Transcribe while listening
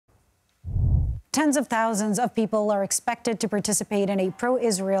Tens of thousands of people are expected to participate in a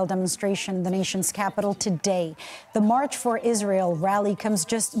pro-Israel demonstration in the nation's capital today. The March for Israel rally comes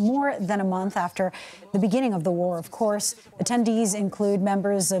just more than a month after the beginning of the war, of course. Attendees include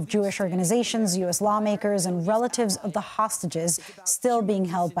members of Jewish organizations, U.S. lawmakers, and relatives of the hostages still being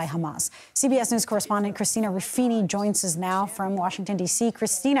held by Hamas. CBS News correspondent Christina Ruffini joins us now from Washington, D.C.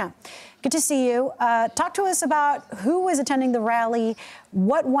 Christina, good to see you. Talk to us about who is attending the rally,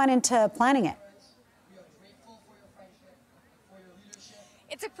 what went into planning it.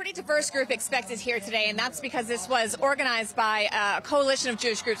 It's a pretty diverse group expected here today, and that's because this was organized by a coalition of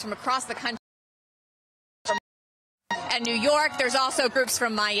Jewish groups from across the country. And New York, there's also groups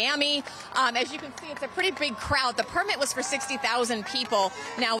from Miami. As you can see, it's a pretty big crowd. The permit was for 60,000 people.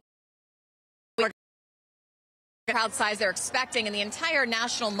 Now, crowd size they're expecting, and the entire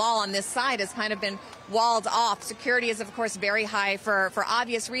National Mall on this side has kind of been walled off. Security is, of course, very high for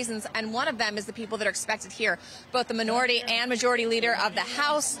obvious reasons, and one of them is the people that are expected here. Both the minority and majority leader of the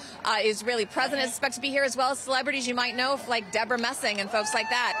House, Israeli president, is expected to be here, as well as celebrities you might know, like Deborah Messing and folks like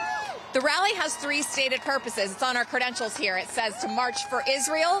that. The rally has three stated purposes. It's on our credentials here. It says to march for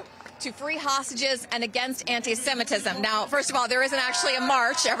Israel, to free hostages, and against anti-Semitism. Now, first of all, there isn't actually a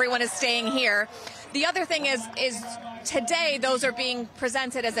march. Everyone is staying here. The other thing is today those are being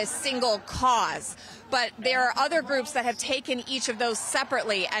presented as a single cause. But there are other groups that have taken each of those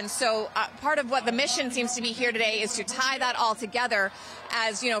separately. And so part of what the mission seems to be here today is to tie that all together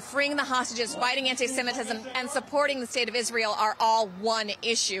as, you know, freeing the hostages, fighting anti-Semitism, and supporting the state of Israel are all one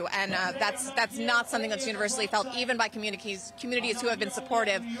issue. And that's not something that's universally felt, even by communities who have been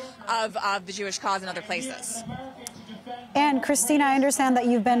supportive of the Jewish cause in other places. And Christina, I understand that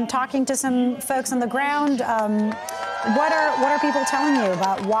you've been talking to some folks on the ground. What are people telling you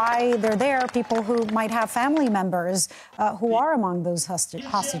about why they're there? People who might have family members who are among those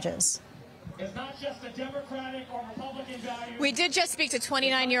hostages. It's not just a Democratic or Republican value. We did just speak to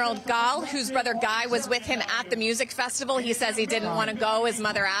 29-year-old Gal, whose brother Guy was with him at the music festival. He says he didn't want to go. His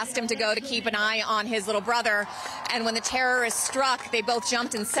mother asked him to go to keep an eye on his little brother. And when the terrorists struck, they both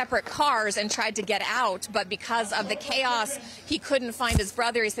jumped in separate cars and tried to get out. But because of the chaos, he couldn't find his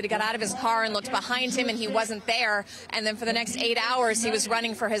brother. He said he got out of his car and looked behind him, and he wasn't there. And then for the next 8 hours, he was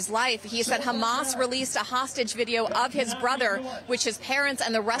running for his life. He said Hamas released a hostage video of his brother, which his parents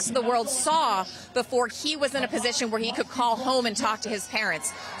and the rest of the world saw before he was in a position where he could call home and talk to his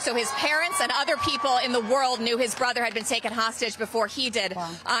parents. So his parents and other people in the world knew his brother had been taken hostage before he did.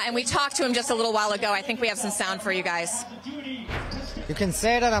 Wow. And we talked to him just a little while ago. I think we have some sound for you guys. You can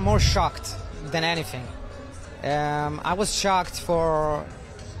say that I'm more shocked than anything. I was shocked for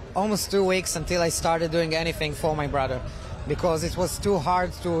almost 2 weeks until I started doing anything for my brother, because it was too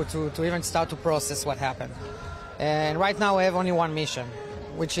hard to even start to process what happened. And right now I have only one mission,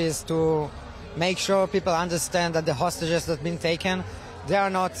 which is to make sure people understand that the hostages that have been taken,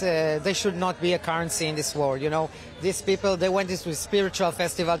 they should not be a currency in this war. You know, these people, they went into a spiritual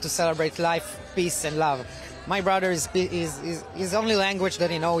festival to celebrate life, peace, and love. My brother his only language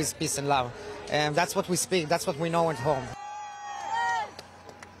that he knows is peace and love, and that's what we speak. That's what we know at home.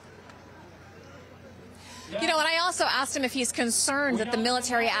 You know, and I also asked him if he's concerned that the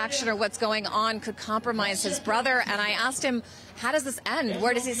military action or what's going on could compromise his brother. And I asked him, how does this end?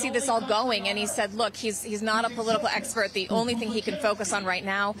 Where does he see this all going? And he said, look, he's not a political expert. The only thing he can focus on right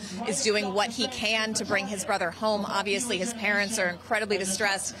now is doing what he can to bring his brother home. Obviously, his parents are incredibly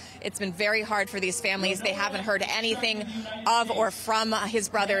distressed. It's been very hard for these families. They haven't heard anything of or from his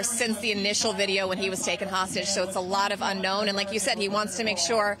brother since the initial video when he was taken hostage. So it's a lot of unknown. And like you said, he wants to make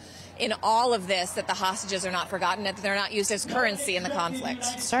sure in all of this that the hostages are not forgotten, that they're not used as currency in the conflict.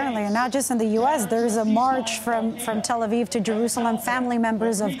 Certainly, and not just in the U.S. There's a march from Tel Aviv to Jerusalem. Family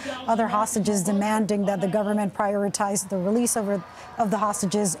members of other hostages demanding that the government prioritize the release of the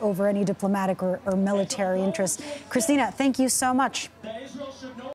hostages over any diplomatic or military interests. Christina, thank you so much.